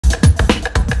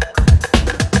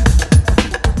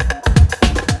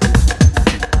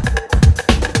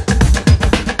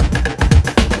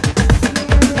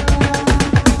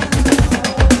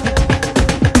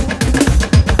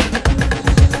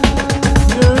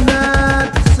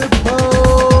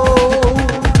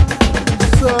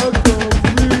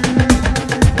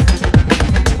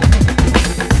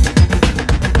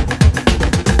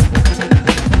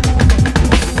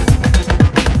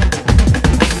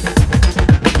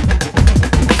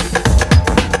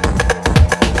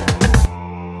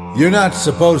You're not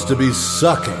supposed to be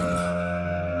sucking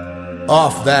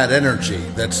off that energy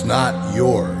that's not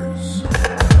yours.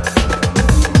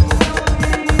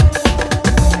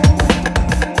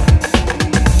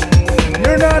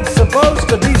 You're not supposed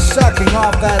to be sucking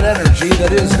off that energy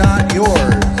that is not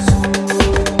yours.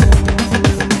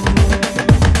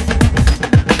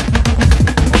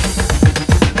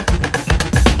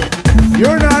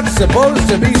 You're not supposed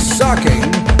to be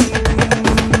sucking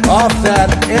off that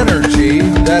energy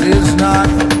that is not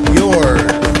yours.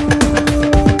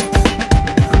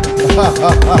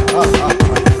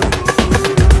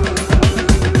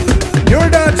 You're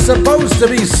not supposed to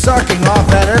be sucking off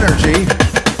that energy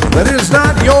that is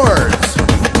not yours.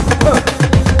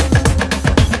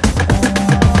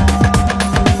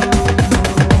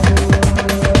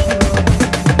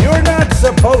 You're not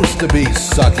supposed to be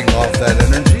sucking off that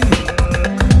energy.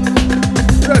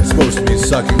 You're not supposed to be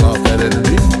sucking off that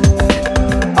energy.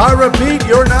 I repeat,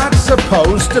 you're not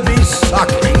supposed to be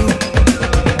sucking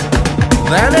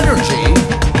that energy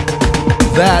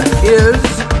that is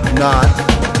not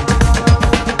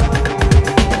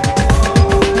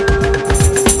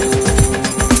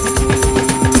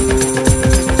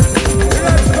You're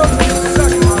not supposed to be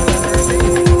sucking off that energy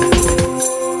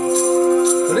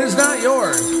that is not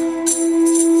yours.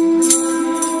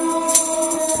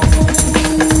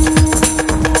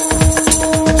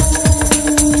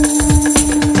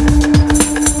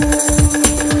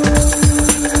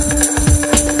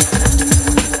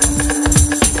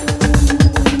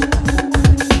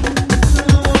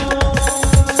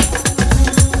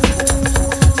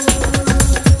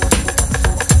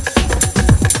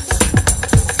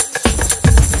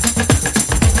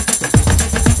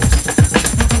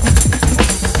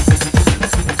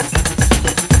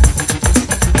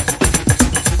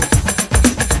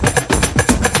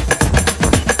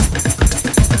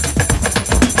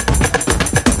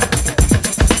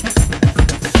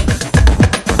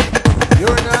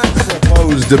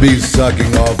 To be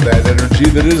sucking off that energy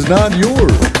that is not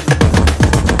yours.